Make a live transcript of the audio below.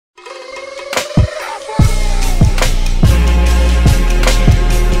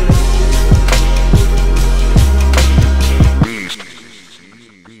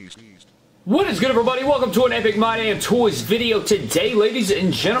good, everybody? Welcome to an Epic My Damn Toys video. Today, ladies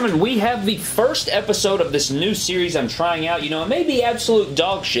and gentlemen, we have the first episode of this new series I'm trying out. You know, it may be absolute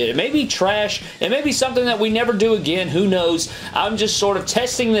dog shit. It may be trash. It may be something that we never do again. Who knows? I'm just sort of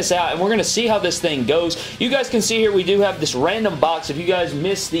testing this out, and we're going to see how this thing goes. You guys can see here we do have this random box. If you guys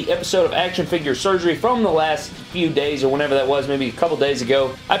missed the episode of Action Figure Surgery from the last few days or whenever that was, maybe a couple days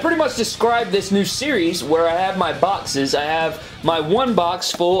ago, I pretty much described this new series where I have my boxes. I have my one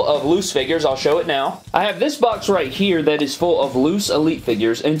box full of loose figures. I'll show it now. I have this box right here that is full of loose Elite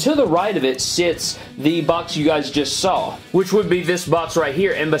figures, and to the right of it sits the box you guys just saw, which would be this box right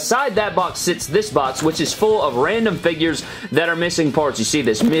here, and beside that box sits this box, which is full of random figures that are missing parts. You see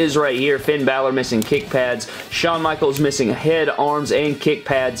this Miz right here, Finn Balor missing kick pads, Shawn Michaels missing head, arms, and kick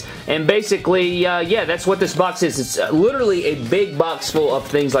pads, and basically, yeah, that's what this box is. It's literally a big box full of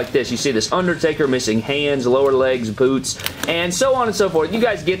things like this. You see this Undertaker missing hands, lower legs, boots, and so on and so forth. You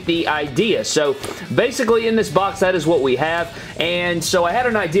guys get the idea. So basically in this box, that is what we have. And so I had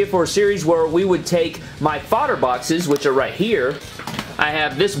an idea for a series where we would take my fodder boxes, which are right here. I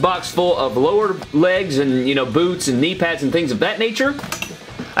have this box full of lower legs and, you know, boots and knee pads and things of that nature.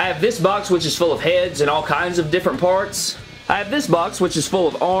 I have this box which is full of heads and all kinds of different parts. I have this box which is full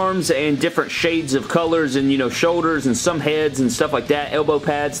of arms and different shades of colors and, you know, shoulders and some heads and stuff like that, elbow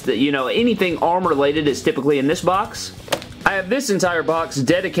pads, that, you know, anything arm related is typically in this box. I have this entire box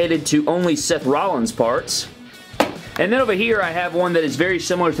dedicated to only Seth Rollins parts. And then over here I have one that is very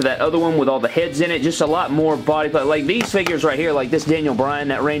similar to that other one with all the heads in it, just a lot more body part. Like these figures right here, like this Daniel Bryan,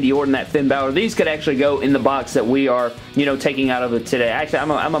 that Randy Orton, that Finn Balor, these could actually go in the box that we are, you know, taking out of it today. Actually, I'm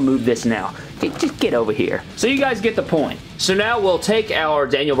gonna move this now. Just get over here. So you guys get the point. So now we'll take our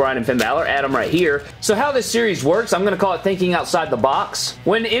Daniel Bryan and Finn Balor, add them right here. So how this series works, I'm going to call it thinking outside the box.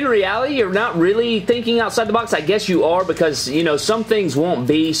 When in reality, you're not really thinking outside the box. I guess you are, because, you know, some things won't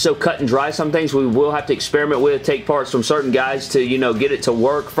be so cut and dry. Some things we will have to experiment with, take parts from certain guys to, you know, get it to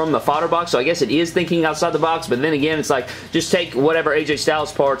work from the fodder box. So I guess it is thinking outside the box, but then again, it's like, just take whatever AJ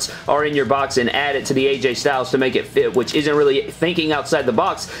Styles parts are in your box and add it to the AJ Styles to make it fit, which isn't really thinking outside the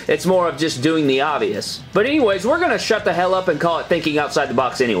box. It's more of just doing the obvious. But anyways, we're going to shut the hell up and call it thinking outside the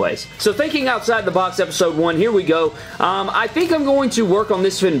box anyways. So thinking outside the box episode 1, here we go. I think I'm going to work on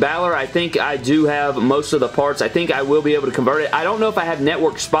this Finn Balor. I think I do have most of the parts. I think I will be able to convert it. I don't know if I have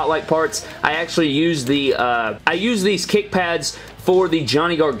network spotlight parts. I actually use the I use these kick pads for the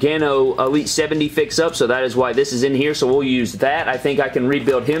Johnny Gargano Elite 70 fix-up, so that is why this is in here, so we'll use that. I think I can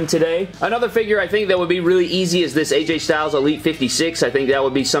rebuild him today. Another figure I think that would be really easy is this AJ Styles Elite 56. I think that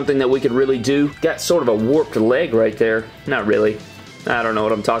would be something that we could really do. Got sort of a warped leg right there. Not really. I don't know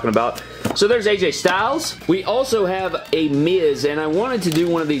what I'm talking about. So there's AJ Styles. We also have a Miz, and I wanted to do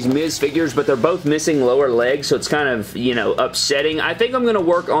one of these Miz figures, but they're both missing lower legs, so it's kind of, you know, upsetting. I think I'm going to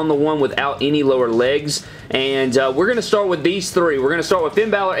work on the one without any lower legs, and we're going to start with these three. We're going to start with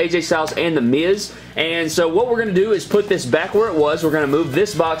Finn Balor, AJ Styles, and The Miz, and so what we're going to do is put this back where it was. We're going to move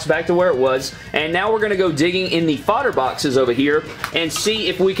this box back to where it was, and now we're going to go digging in the fodder boxes over here and see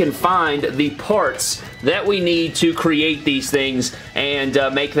if we can find the parts that we need to create these things and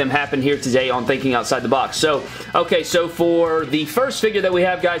make them happen here today on Thinking Outside the Box. So, okay, so for the first figure that we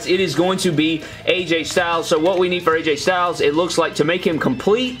have, guys, it is going to be AJ Styles. So what we need for AJ Styles, it looks like to make him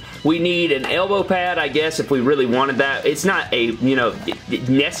complete, we need an elbow pad, I guess, if we really wanted that. It's not a, you know,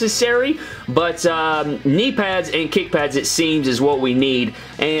 necessary, but knee pads and kick pads, it seems, is what we need.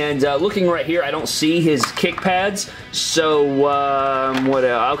 And looking right here, I don't see his kick pads. So, what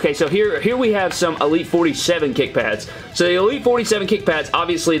else? Okay, so here we have some Elite 47 kick pads. So the Elite 47 kick pads,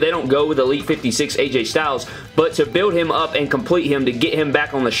 obviously, they don't go with Elite 56 AJ Styles, but to build him up and complete him, to get him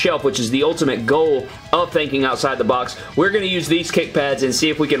back on the shelf, which is the ultimate goal of Thinking Outside the Box, we're going to use these kick pads and see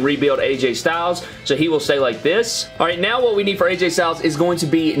if we can rebuild AJ Styles. So he will stay like this. Alright, now what we need for AJ Styles is going to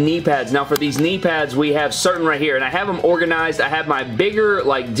be knee pads. Now for these knee pads, we have certain right here, and I have them organized. I have my bigger,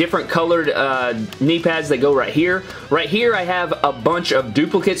 like, different colored knee pads that go right here. Right here, I have a bunch of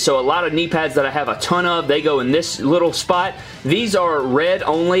duplicates, so a lot of knee pads that I have a ton of, they go in this little spot. These are red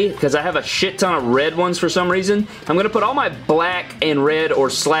only, because I have a shit ton of red ones for some reason. I'm going to put all my black and red, or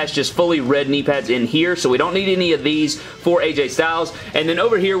slash just fully red knee pads in here, so we don't need any of these for AJ Styles. And then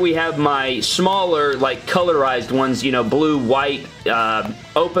over here, we have my smaller, like, colorized ones, you know, blue, white,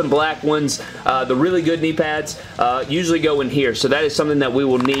 open black ones. The really good knee pads usually go in here, so that is something that we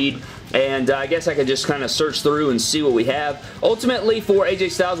will need. and I guess I could just kind of search through and see what we have. Ultimately, for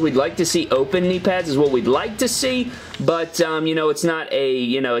AJ Styles, we'd like to see open knee pads is what we'd like to see, but, you know, it's not a,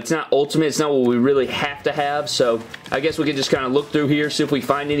 you know, it's not ultimate. It's not what we really have to have, so I guess we can just kind of look through here, see if we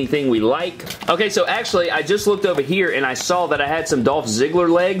find anything we like. Okay, so actually, I just looked over here, and I saw that I had some Dolph Ziggler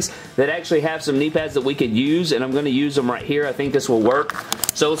legs that actually have some knee pads that we could use, and I'm going to use them right here. I think this will work.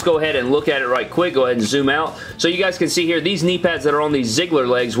 So let's go ahead and look at it right quick. Go ahead and zoom out. So you guys can see here, these knee pads that are on these Ziggler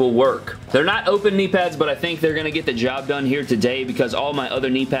legs will work. They're not open knee pads, but I think they're going to get the job done here today because all my other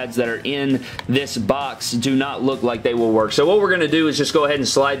knee pads that are in this box do not look like they will work. So what we're going to do is just go ahead and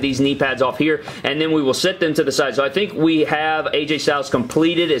slide these knee pads off here, and then we will set them to the side. So I think we have AJ Styles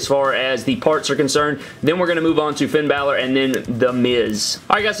completed as far as the parts are concerned. Then we're going to move on to Finn Balor and then The Miz.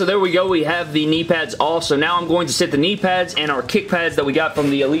 Alright guys, so there we go. We have the knee pads off. So now I'm going to set the knee pads and our kick pads that we got from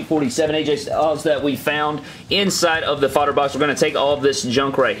the Elite 47 AJ Styles that we found inside of the fodder box. We're going to take all of this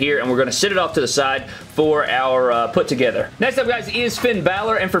junk right here and we're going to sit it off to the side for our put together. Next up guys is Finn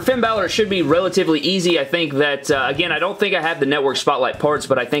Balor, and for Finn Balor it should be relatively easy. I think that, again, I don't think I have the Network Spotlight parts,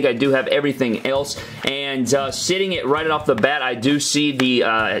 but I think I do have everything else, and sitting it right off the bat, I do see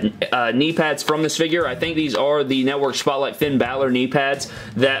the knee pads from this figure. I think these are the Network Spotlight Finn Balor knee pads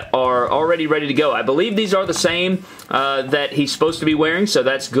that are already ready to go. I believe these are the same that he's supposed to be wearing, so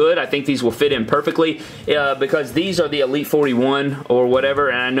that's good. I think these will fit in perfectly because these are the Elite 41 or whatever,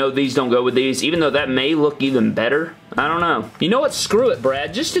 and I know these don't go with these, even though that may look even better. I don't know. You know what? Screw it,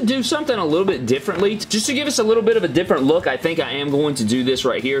 Brad. Just to do something a little bit differently, just to give us a little bit of a different look, I think I am going to do this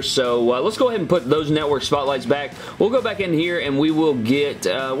right here. So let's go ahead and put those Network Spotlights back. We'll go back in here and we will get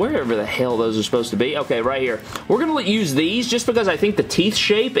wherever the hell those are supposed to be. Okay, right here. We're going to use these just because I think the teeth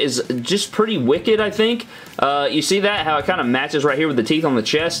shape is just pretty wicked, I think. You see that? How it kind of matches right here with the teeth on the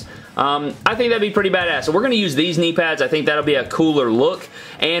chest? I think that'd be pretty badass. So we're going to use these knee pads. I think that'll be a cooler look.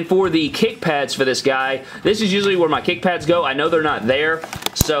 And for the kick pads for this guy, this is usually where my kick pads go. I know they're not there.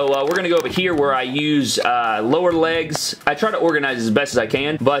 So we're going to go over here where I use lower legs. I try to organize as best as I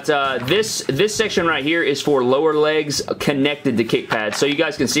can. But this section right here is for lower legs connected to kick pads. So you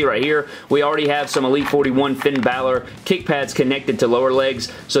guys can see right here, we already have some Elite 41 Finn Balor kick pads connected to lower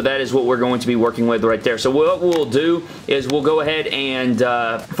legs. So that is what we're going to be working with right there. So what we'll do is we'll go ahead and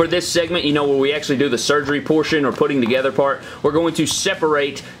for this segment, you know, where we actually do the surgery portion or putting together part, we're going to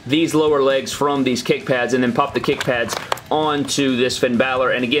separate these lower legs from these kick pads and then pop the kick pads onto this Finn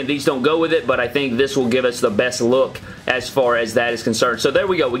Balor. And again, these don't go with it, but I think this will give us the best look as far as that is concerned. So there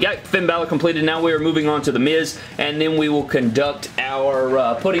we go. We got Finn Balor completed. Now we are moving on to The Miz, and then we will conduct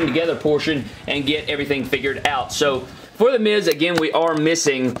our putting together portion and get everything figured out. So for The Miz, again, we are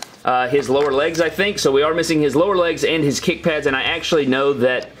missing his lower legs, I think. So we are missing his lower legs and his kick pads, and I actually know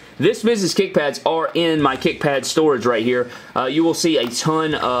that this Miz's kick pads are in my kick pad storage right here. You will see a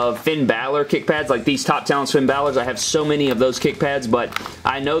ton of Finn Balor kick pads, like these Top Talents Finn Balors. I have so many of those kick pads, but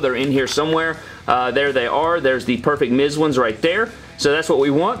I know they're in here somewhere. There they are. There's the perfect Miz ones right there. So that's what we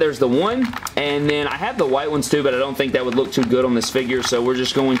want. There's the one. And then I have the white ones too, but I don't think that would look too good on this figure. So we're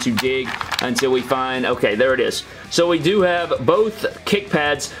just going to dig until we find... Okay, there it is. So we do have both kick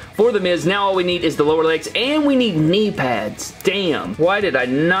pads for The Miz. Now all we need is the lower legs, and we need knee pads. Damn. Why did I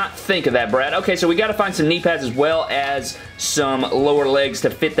not think of that, Brad? Okay, so we got to find some knee pads as well as some lower legs to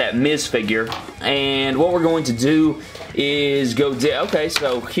fit that Miz figure. And what we're going to do is go... Okay,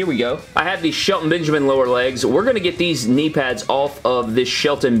 so here we go. I have these Shelton Benjamin lower legs. We're going to get these knee pads off of this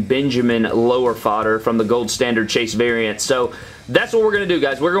Shelton Benjamin lower fodder from the Gold Standard Chase variant. So that's what we're going to do,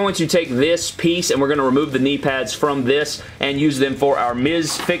 guys. We're going to take this piece and we're going to remove the knee pads from this and use them for our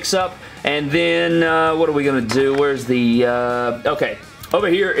Miz fix-up. And then, what are we going to do? Where's the... Okay. Over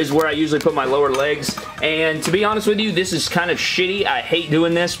here is where I usually put my lower legs, and to be honest with you, this is kind of shitty. I hate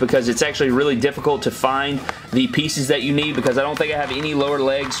doing this because it's actually really difficult to find the pieces that you need because I don't think I have any lower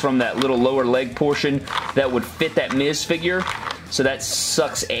legs from that little lower leg portion that would fit that Miz figure, so that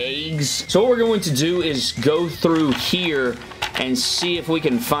sucks eggs. So what we're going to do is go through here and see if we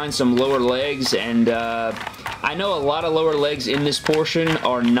can find some lower legs, and I know a lot of lower legs in this portion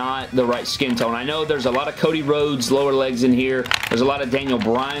are not the right skin tone. I know there's a lot of Cody Rhodes lower legs in here. There's a lot of Daniel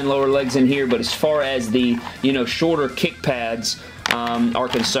Bryan lower legs in here, but as far as the, you know, shorter kick pads are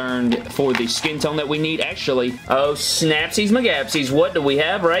concerned for the skin tone that we need, actually, oh, snapsies magapsies, what do we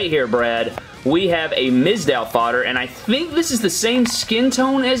have right here, Brad? We have a Mizdow fodder, and I think this is the same skin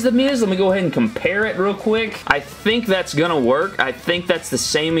tone as the Miz. Let me go ahead and compare it real quick. I think that's gonna work. I think that's the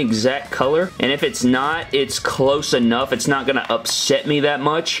same exact color, and if it's not, it's close enough. It's not gonna upset me that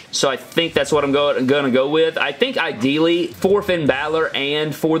much, so I think that's what I'm gonna go with. I think ideally, for Finn Balor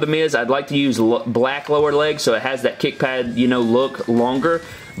and for the Miz, I'd like to use black lower legs, so it has that kick pad, you know, look longer.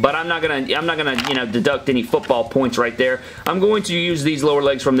 but I'm not gonna, you know, deduct any football points right there. I'm going to use these lower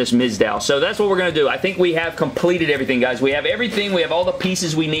legs from this Mizdow. So that's what we're gonna do. I think we have completed everything, guys. We have everything. We have all the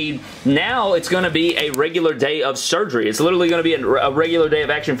pieces we need. Now it's gonna be a regular day of surgery. It's literally gonna be a regular day of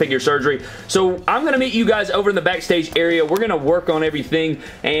action figure surgery. So I'm gonna meet you guys over in the backstage area. We're gonna work on everything,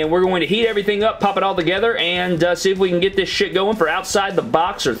 and we're going to heat everything up, pop it all together, and see if we can get this shit going for Outside the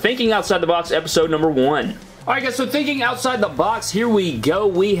Box, or Thinking Outside the Box episode number 1. Alright guys, so thinking outside the box, here we go.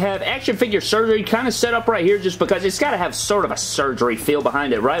 We have action figure surgery kind of set up right here just because it's got to have sort of a surgery feel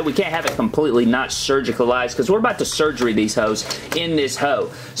behind it, right? We can't have it completely not surgicalized because we're about to surgery these hoes in this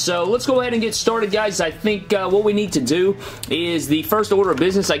hoe. So let's go ahead and get started, guys. I think what we need to do is the first order of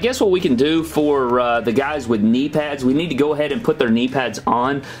business. I guess what we can do for the guys with knee pads, we need to go ahead and put their knee pads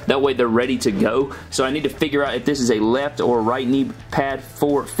on. That way they're ready to go. So I need to figure out if this is a left or right knee pad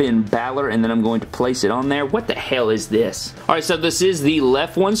for Finn Balor, and then I'm going to place it on there. What the hell is this? Alright, so this is the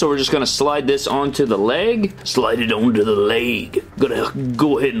left one, so we're just going to slide this onto the leg. Slide it onto the leg. Gonna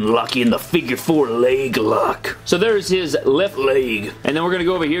go ahead and lock in the figure 4 leg lock. So there's his left leg. And then we're going to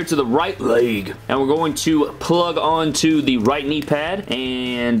go over here to the right leg. And we're going to plug onto the right knee pad.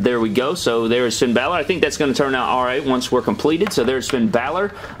 And there we go. So there's Finn Balor. I think that's going to turn out alright once we're completed. So there's Finn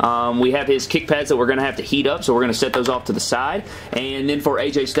Balor. We have his kick pads that we're going to have to heat up, so we're going to set those off to the side. And then for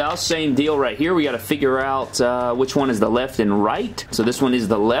AJ Styles, same deal right here. We got to figure out which one is the left and right. So this one is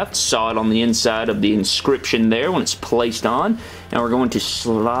the left. Saw it on the inside of the inscription there when it's placed on. And we're going to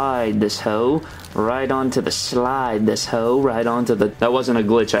slide this hoe right onto the slide. This hoe right onto the... That wasn't a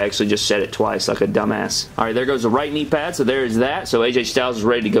glitch. I actually just said it twice like a dumbass. Alright, there goes the right knee pad. So there's that. So AJ Styles is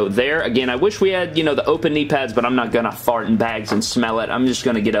ready to go there. Again, I wish we had, you know, the open knee pads, but I'm not going to fart in bags and smell it. I'm just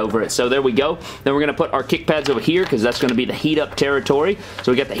going to get over it. So there we go. Then we're going to put our kick pads over here because that's going to be the heat up territory.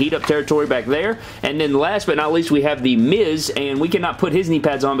 So we got the heat up territory back there. And then last but not least, we have the Miz, and we cannot put his knee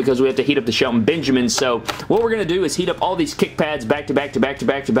pads on because we have to heat up the Shelton Benjamin. So what we're going to do is heat up all these kick pads back to back to back to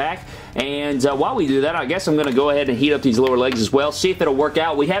back to back. And while we do that, I guess I'm going to go ahead and heat up these lower legs as well. See if it'll work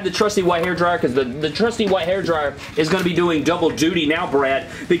out. We have the trusty white hair dryer because the trusty white hair dryer is going to be doing double duty now, Brad,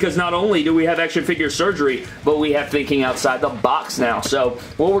 because not only do we have action figure surgery, but we have thinking outside the box now. So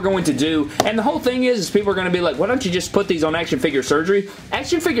what we're going to do, and the whole thing is people are going to be like, why don't you just put these on action figure surgery?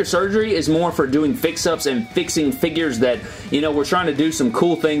 Action figure surgery is more for doing fix-ups and fixing figures that, you know, we're trying to do some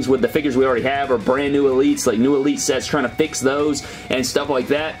cool things with the figures we already have, or brand new elites, like new elite sets, trying to fix those and stuff like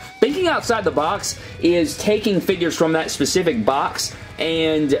that. Thinking outside the box is taking figures from that specific box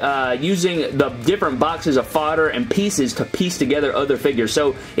and using the different boxes of fodder and pieces to piece together other figures.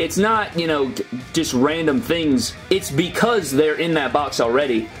 So it's not, you know, just random things. It's because they're in that box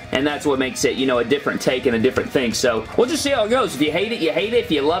already, and that's what makes it, you know, a different take and a different thing. So we'll just see how it goes. If you hate it, you hate it.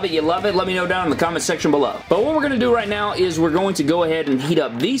 If you love it, you love it. Let me know down in the comment section below. But what we're going to do right now is we're going to go ahead and heat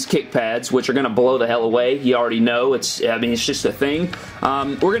up these kick pads, which are going to blow the hell away. You already know. I mean, it's just a thing.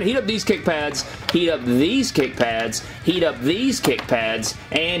 We're going to heat up these kick pads, heat up these kick pads, heat up these kick pads,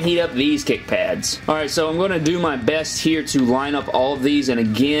 and heat up these kick pads. Alright, so I'm going to do my best here to line up all of these, and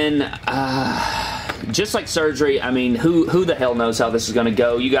again, just like surgery, I mean, who the hell knows how this is going to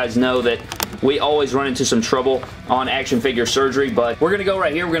go? You guys know that we always run into some trouble on action figure surgery, but we're going to go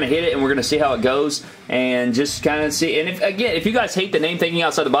right here, we're going to hit it, and we're going to see how it goes, and just kind of see. And if you guys hate the name Thinking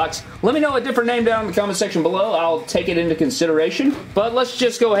Outside the Box, let me know a different name down in the comment section below. I'll take it into consideration, but let's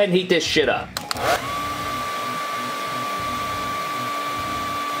just go ahead and heat this shit up.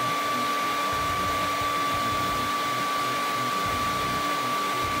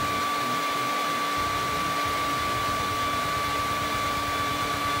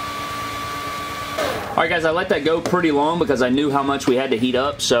 Alright guys, I let that go pretty long because I knew how much we had to heat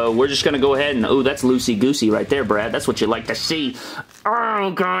up, so we're just going to go ahead and... Oh, that's loosey-goosey right there, Brad. That's what you like to see.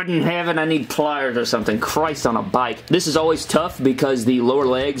 Oh, God in heaven, I need pliers or something. Christ on a bike. This is always tough because the lower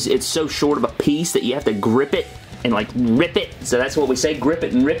legs, it's so short of a piece that you have to grip it and, like, rip it. So that's what we say, grip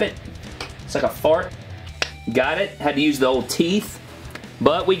it and rip it. It's like a fart. Got it. Had to use the old teeth,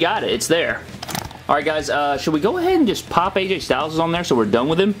 but we got it. It's there. Alright guys, should we go ahead and just pop AJ Styles on there so we're done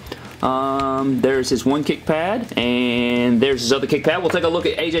with him? There's his one kick pad, and there's his other kick pad. We'll take a look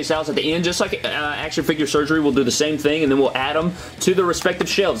at AJ Styles at the end. Just like action figure surgery, we'll do the same thing, and then we'll add them to the respective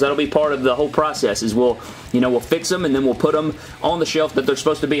shelves. That'll be part of the whole process, is we'll fix them, and then we'll put them on the shelf that they're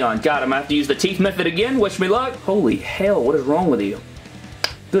supposed to be on. God, I'm going to have to use the teeth method again. Wish me luck. Holy hell, what is wrong with you?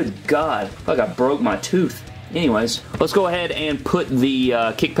 Good God. Like I broke my tooth. Anyways, let's go ahead and put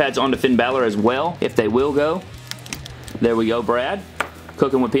the kick pads onto Finn Balor as well, if they will go. There we go, Brad.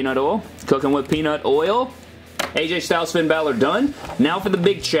 Cooking with peanut oil. Cooking with peanut oil. AJ Styles, Finn Balor done. Now for the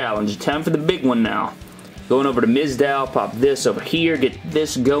big challenge. Time for the big one now. Going over to Mizdow, pop this over here, get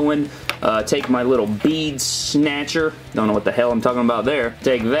this going. Take my little bead snatcher. Don't know what the hell I'm talking about there.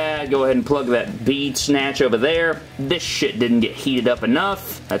 Take that, go ahead and plug that bead snatch over there. This shit didn't get heated up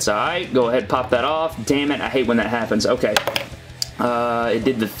enough. That's alright. Go ahead, pop that off. Damn it, I hate when that happens. Okay. It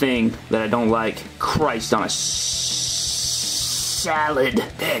did the thing that I don't like. Christ on a salad.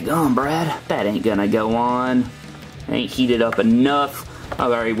 Daggone, Brad. That ain't gonna go on. Ain't heated up enough.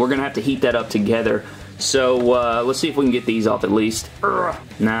 Alright, we're gonna have to heat that up together. So, let's see if we can get these off at least.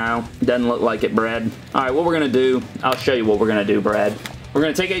 No, doesn't look like it, Brad. Alright, what we're gonna do, I'll show you what we're gonna do, Brad. We're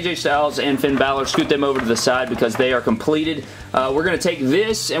going to take AJ Styles and Finn Balor, scoot them over to the side because they are completed. We're going to take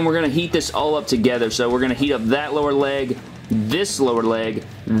this and we're going to heat this all up together. So we're going to heat up that lower leg, this lower leg,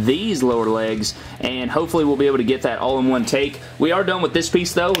 these lower legs, and hopefully we'll be able to get that all in one take. We are done with this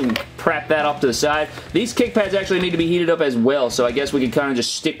piece though, and prep that off to the side. These kick pads actually need to be heated up as well, so I guess we can kind of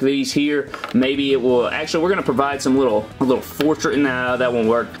just stick these here. Maybe it will, actually we're going to provide some little fortress. No, that won't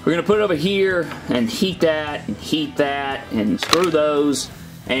work. We're going to put it over here and heat that and screw those,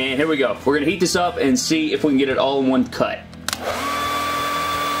 and here we go. We're going to heat this up and see if we can get it all in one cut.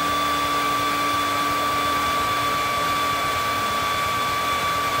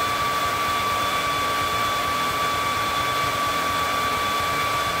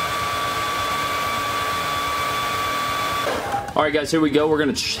 Alright guys, here we go. We're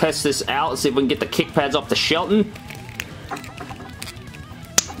going to test this out. Let's see if we can get the kick pads off the Shelton.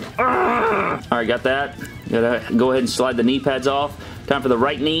 Alright, got that. Gotta go ahead and slide the knee pads off. Time for the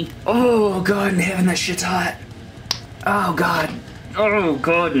right knee. Oh God in heaven, that shit's hot. Oh God. Oh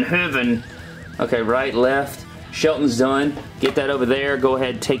God in heaven. Okay, right, left. Shelton's done. Get that over there. Go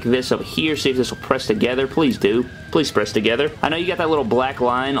ahead, take this over here. See if this will press together. Please do. Please press together. I know you got that little black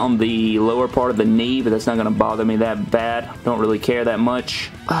line on the lower part of the knee, but that's not going to bother me that bad. Don't really care that much.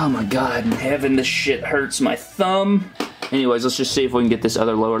 Oh my God in heaven, this shit hurts my thumb. Anyways, let's just see if we can get this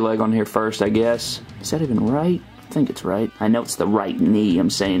other lower leg on here first, I guess. Is that even right? I think it's right. I know it's the right knee. I'm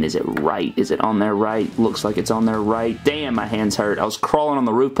saying, is it right? Is it on there right? Looks like it's on there right. Damn, my hands hurt. I was crawling on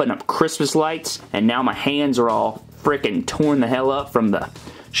the roof putting up Christmas lights, and now my hands are all freaking torn the hell up from the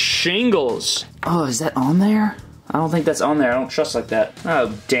shingles. Oh, is that on there? I don't think that's on there. I don't trust like that.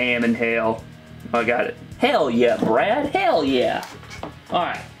 Oh, damn in hell. Oh, I got it. Hell yeah, Brad. Hell yeah.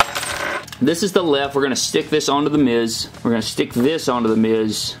 Alright. This is the left. We're going to stick this onto the Miz. We're going to stick this onto the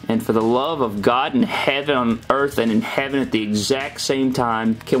Miz. And for the love of God in heaven, on earth, and in heaven at the exact same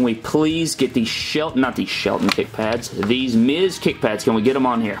time, can we please get these Shelton, not these Shelton kick pads, these Miz kick pads, can we get them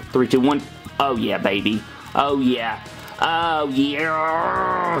on here? 3, 2, 1. Oh yeah, baby. Oh yeah. Oh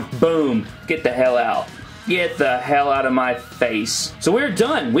yeah. Boom. Get the hell out. Get the hell out of my face. So we're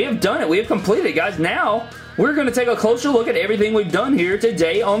done. We have done it. We have completed it, guys. Now, we're going to take a closer look at everything we've done here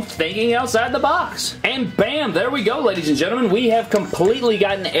today on Thinking Outside the Box. And bam, there we go, ladies and gentlemen. We have completely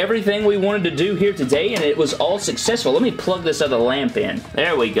gotten everything we wanted to do here today, and it was all successful. Let me plug this other lamp in.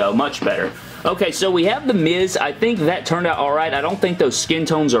 There we go, much better. Okay, so we have the Miz. I think that turned out alright. I don't think those skin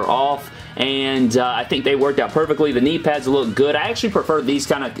tones are off, and I think they worked out perfectly. The knee pads look good. I actually prefer these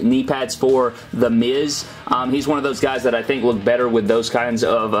kind of knee pads for the Miz. He's one of those guys that I think look better with those kinds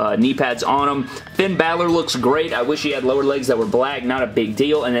of knee pads on him. Finn Balor looks great. I wish he had lower legs that were black. Not a big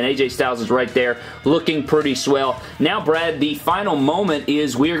deal. And then AJ Styles is right there looking pretty swell. Now, Brad, the final moment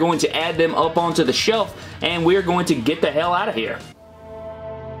is we are going to add them up onto the shelf, and we are going to get the hell out of here.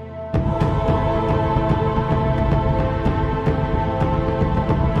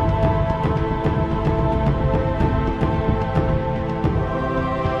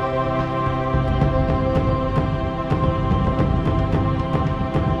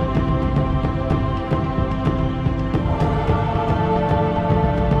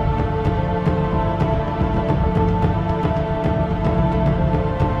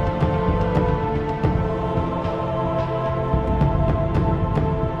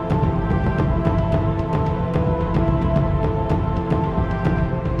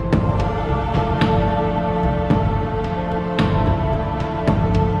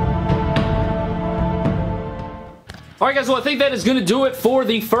 Alright guys, well I think that is going to do it for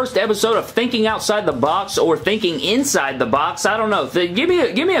the first episode of Thinking Outside the Box, or Thinking Inside the Box. I don't know. Give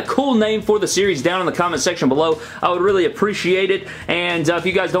me a cool name for the series down in the comment section below. I would really appreciate it. And if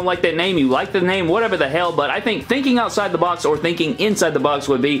you guys don't like that name, you like the name, whatever the hell, but I think Thinking Outside the Box or Thinking Inside the Box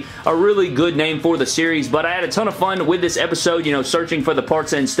would be a really good name for the series. But I had a ton of fun with this episode, you know, searching for the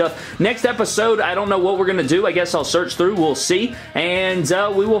parts and stuff. Next episode, I don't know what we're going to do. I guess I'll search through. We'll see. And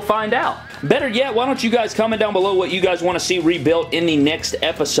we will find out. better yet, why don't you guys comment down below what you guys want to see rebuilt in the next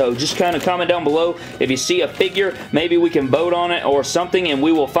episode. Just kind of comment down below if you see a figure, maybe we can vote on it or something and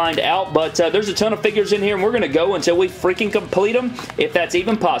we will find out. But there's a ton of figures in here and we're going to go until we freaking complete them, if that's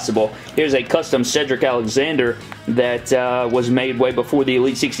even possible. Here's a custom Cedric Alexander that was made way before the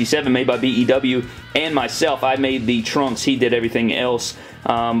Elite 67, made by BEW and myself. I made the trunks, he did everything else.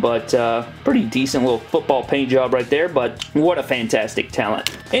 Pretty decent little football paint job right there, but what a fantastic talent.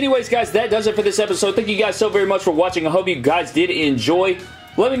 Anyways, guys, that does it for this episode. Thank you guys so very much for watching. I hope you guys did enjoy.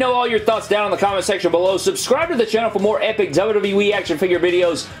 Let me know all your thoughts down in the comment section below. Subscribe to the channel for more epic WWE action figure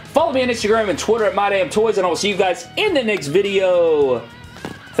videos. Follow me on Instagram and Twitter at MyDamnToys, and I will see you guys in the next video.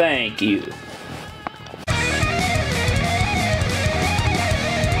 Thank you.